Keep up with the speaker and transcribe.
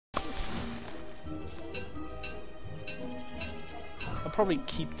probably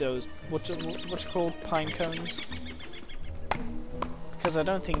keep those, what's called, pine cones. Because I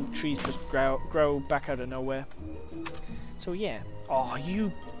don't think trees just grow back out of nowhere. So yeah. Oh,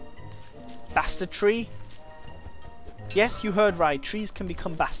 you bastard tree. Yes, you heard right. Trees can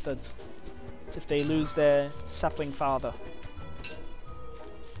become bastards. As if they lose their sapling father.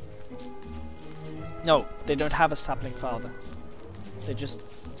 No, they don't have a sapling father. They just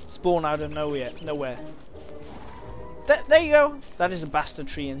spawn out of nowhere. There you go. That is a bastard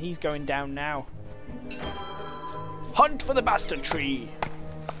tree, and he's going down now. Hunt for the bastard tree.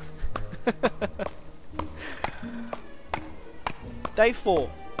 Day 4.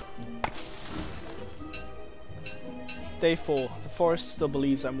 Day 4. The forest still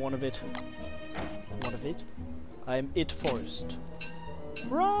believes I'm one of it. One of it? I am it forest.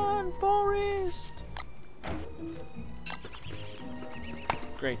 Run, forest!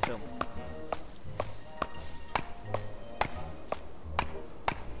 Great film.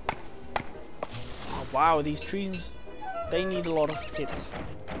 Oh, wow, these trees, they need a lot of hits.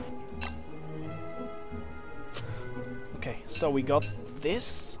 Okay, so we got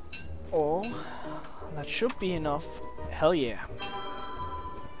this. Oh, that should be enough. Hell yeah.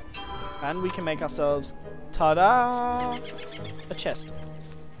 And we can make ourselves, ta-da, a chest.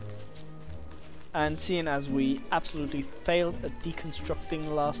 And seeing as we absolutely failed at deconstructing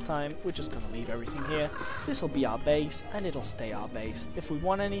last time, we're just going to leave everything here. This will be our base, and it'll stay our base. If we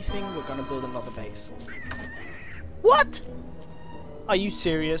want anything, we're going to build another base. What? Are you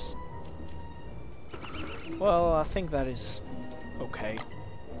serious? Well, I think that is okay.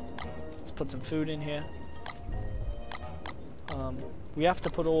 Let's put some food in here. We have to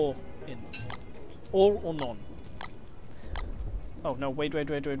put all in. All or none. Oh, no, wait.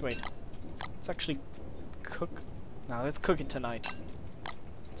 Let's actually cook. Now, let's cook it tonight.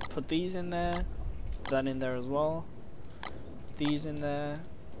 Let's put these in there. That in there as well. These in there.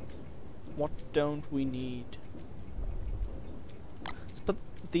 What don't we need? Let's put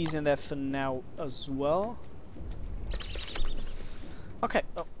these in there for now as well. Okay.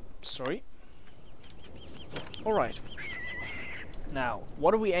 Oh, sorry. Alright. Now,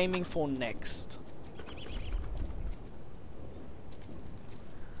 what are we aiming for next?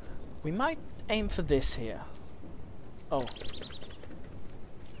 We might aim for this here. Oh.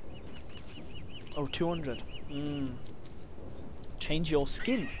 Oh, 200. Change your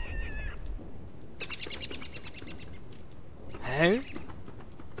skin. Huh?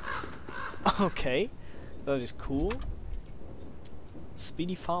 Okay. That is cool.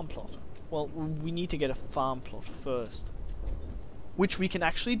 Speedy farm plot. Well, we need to get a farm plot first. Which we can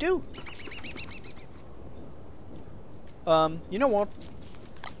actually do. You know what?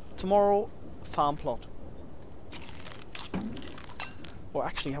 Tomorrow, farm plot. Or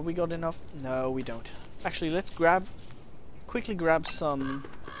actually, have we got enough? No, we don't. Actually, let's quickly grab some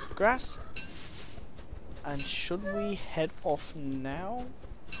grass. And should we head off now?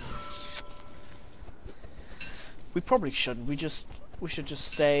 We probably shouldn't. We should just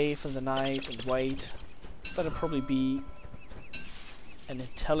stay for the night and wait. That'd probably be an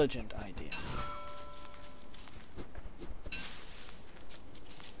intelligent idea.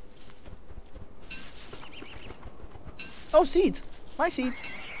 Oh, seeds! My seeds!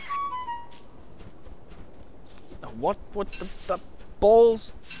 Oh, what the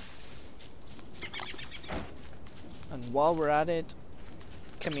balls? And while we're at it,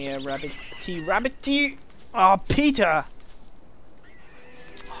 come here, rabbit tea! Oh, Peter!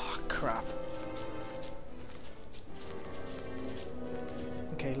 Oh, crap.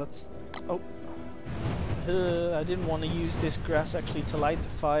 Okay, let's... Oh. I didn't want to use this grass actually to light the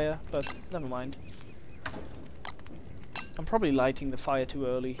fire, but never mind. I'm probably lighting the fire too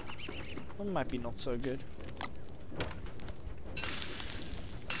early. That might be not so good.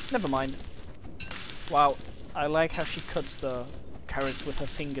 Never mind. Wow, I like how she cuts the carrots with her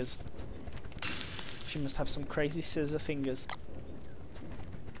fingers. She must have some crazy scissor fingers.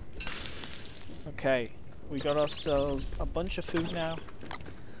 Okay, we got ourselves a bunch of food now.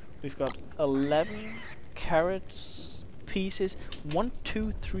 We've got 11 carrots pieces. 1,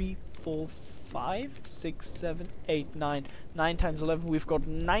 2, 3, 4, 5, 6, 7, 8, 9. 9 times 11. We've got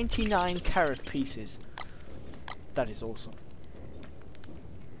 99 carrot pieces. That is awesome.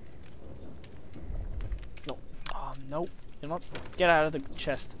 No. Oh, no. You're not. Get out of the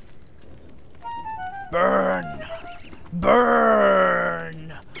chest. Burn!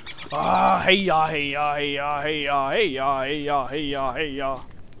 Burn! Ah, hey ya, hey ya, hey ya, hey ya, hey ya, hey ya, hey ya, hey ya.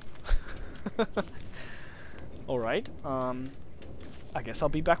 Alright, I guess I'll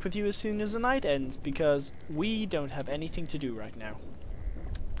be back with you as soon as the night ends, because we don't have anything to do right now.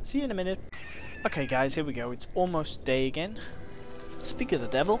 See you in a minute. Okay guys, here we go. It's almost day again. Speak of the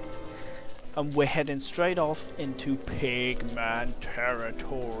devil. And we're heading straight off into Pigman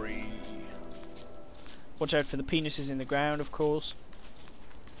territory. Watch out for the penises in the ground, of course.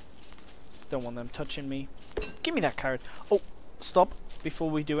 Don't want them touching me. Give me that carrot. Oh, stop. Before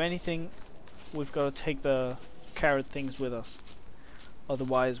we do anything, we've got to take the carrot things with us.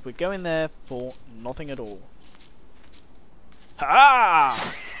 Otherwise, we're going there for nothing at all.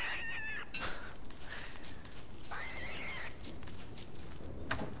 Ha!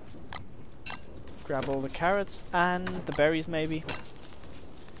 Grab all the carrots and the berries, maybe.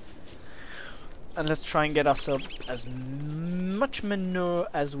 And let's try and get ourselves as much manure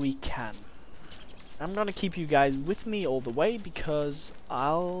as we can. I'm gonna keep you guys with me all the way because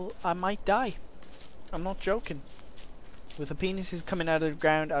I might die. I'm not joking. With the penises coming out of the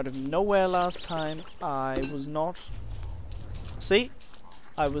ground out of nowhere last time, I was not. See,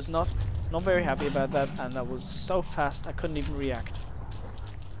 I was not very happy about that, and that was so fast I couldn't even react.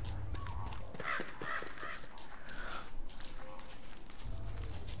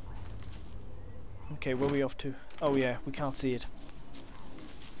 Okay, where are we off to? Oh yeah, we can't see it.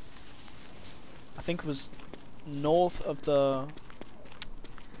 I think it was north of the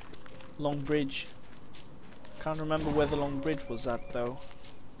Long Bridge. Can't remember where the Long Bridge was at though.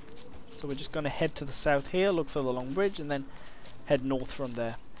 So we're just gonna head to the south here, look for the Long Bridge, and then head north from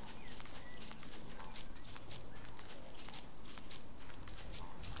there.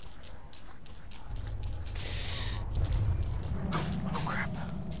 Oh crap.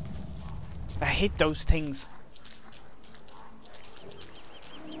 I hate those things.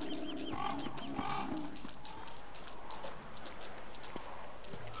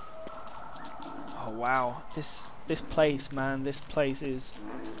 Oh wow, this place, man, this place is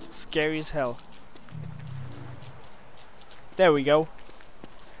scary as hell. There we go.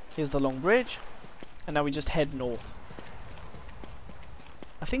 Here's the Long Bridge, and now we just head north.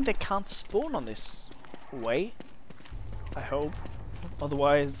 I think they can't spawn on this way. I hope.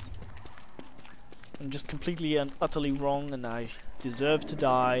 Otherwise, I'm just completely and utterly wrong, and I deserve to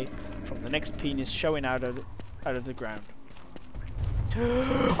die from the next penis showing out of the ground.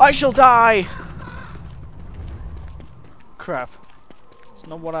 I shall die! Crap. It's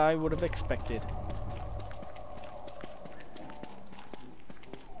not what I would have expected.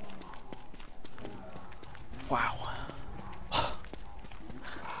 Wow.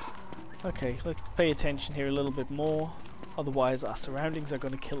 Okay, let's pay attention here a little bit more. Otherwise our surroundings are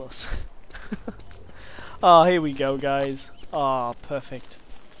going to kill us. Ah, here we go, guys. Ah, perfect.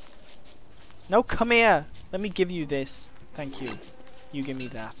 No, come here. Let me give you this. Thank you. You give me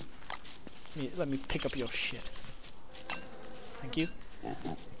that. Let me pick up your shit. Thank you.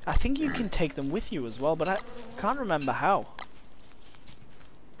 I think you can take them with you as well, but I can't remember how.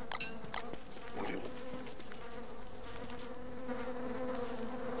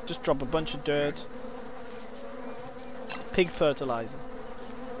 Just drop a bunch of dirt. Pig fertilizer.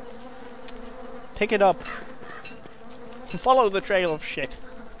 Pick it up. Follow the trail of shit.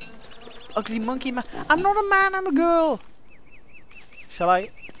 Ugly monkey man. I'm not a man, I'm a girl. Shall I?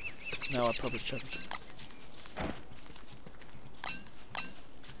 No, I probably shouldn't.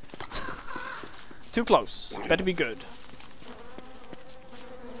 Too close. Better be good.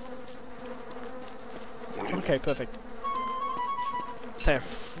 Okay, perfect. They're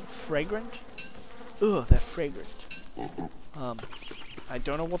fragrant? Ugh, they're fragrant. I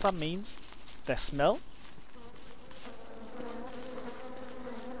don't know what that means. Their smell?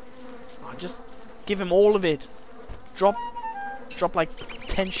 Oh, just give him all of it. Drop like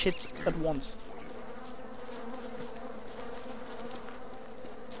 10 shit at once.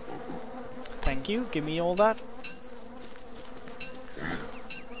 Thank you, give me all that.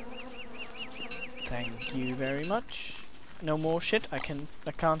 Thank you very much. No more shit, I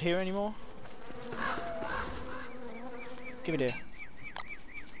can't hear anymore. Give it here.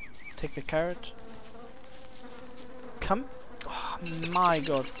 Take the carrot. Come. Oh my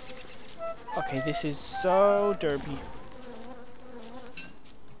god. Okay, this is so derpy.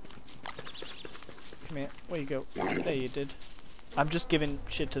 Come here, where you go? There you did. I'm just giving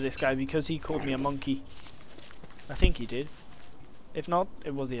shit to this guy because he called me a monkey. I think he did. If not,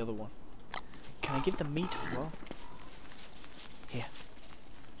 it was the other one. Can I give the meat as well? Here.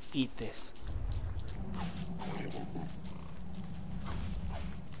 Eat this.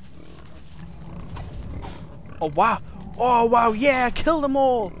 Oh wow! Oh wow, yeah! Kill them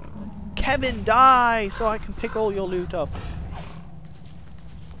all! Kevin, die! So I can pick all your loot up.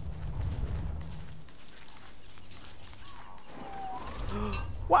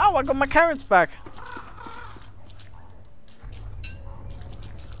 Wow, I got my carrots back!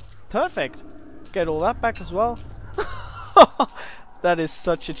 Perfect! Get all that back as well. That is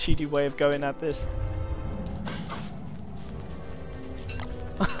such a cheaty way of going at this.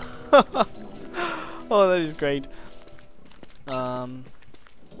 Oh, that is great.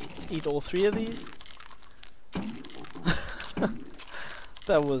 Let's eat all 3 of these.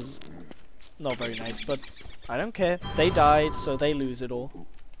 That was not very nice, but I don't care. They died, so they lose it all.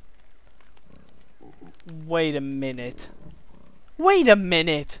 Wait a minute. Wait a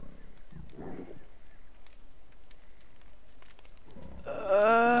minute!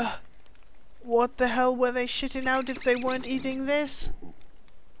 What the hell were they shitting out if they weren't eating this?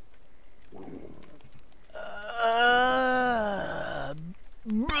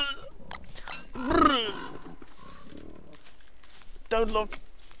 Don't look.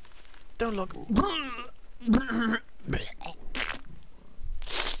 Don't look.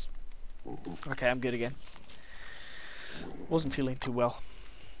 Okay, I'm good again. Wasn't feeling too well.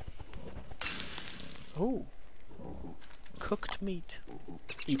 Oh. Cooked meat.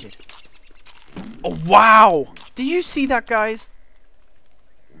 Eat it. Oh, wow! Did you see that, guys?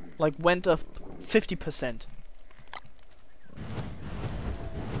 Like, went up 50%.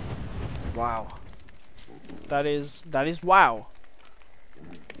 Wow. That is wow.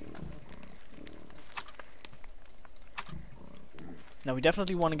 Now we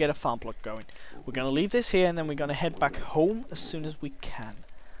definitely want to get a farm block going. We're going to leave this here and then we're going to head back home as soon as we can.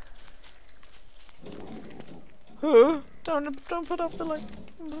 Don't put off the light.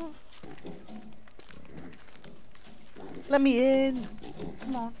 Let me in.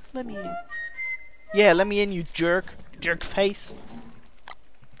 Come on, let me in. Yeah, let me in, you jerk. Jerk face.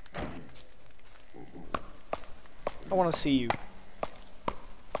 I want to see you.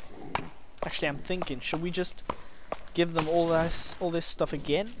 Actually, I'm thinking, should we just give them all this stuff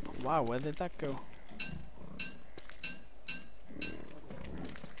again? Wow, where did that go?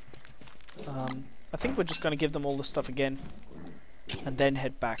 I think we're just gonna give them all the stuff again and then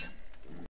head back.